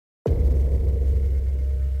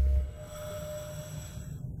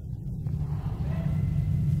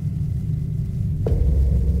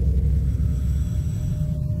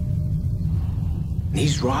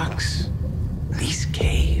These rocks, these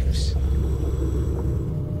caves.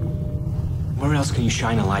 Where else can you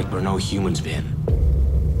shine a light where no human's been?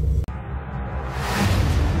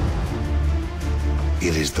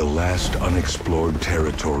 It is the last unexplored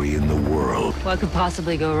territory in the world. What could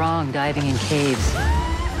possibly go wrong diving in caves?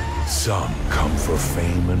 Some come for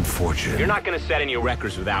fame and fortune. You're not gonna set any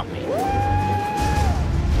records without me.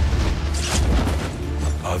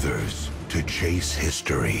 Others to chase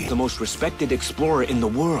history. The most respected explorer in the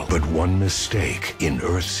world. But one mistake in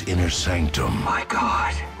Earth's inner sanctum. My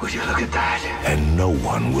God, would you look at that? And no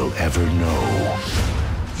one will ever know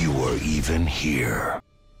you were even here.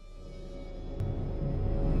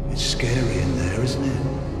 It's scary in there, isn't it?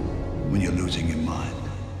 When you're losing your mind.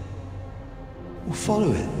 Well,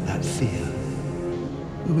 follow it, that fear.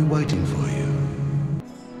 We'll be waiting for you.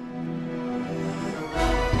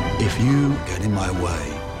 If you get in my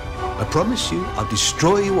way, I promise you I'll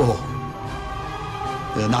destroy you all.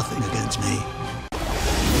 They're nothing against me.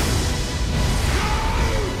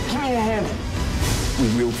 Give me a hand.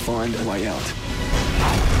 We will find a way out.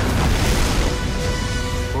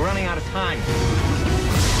 We're running out of time.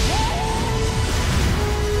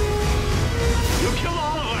 You killed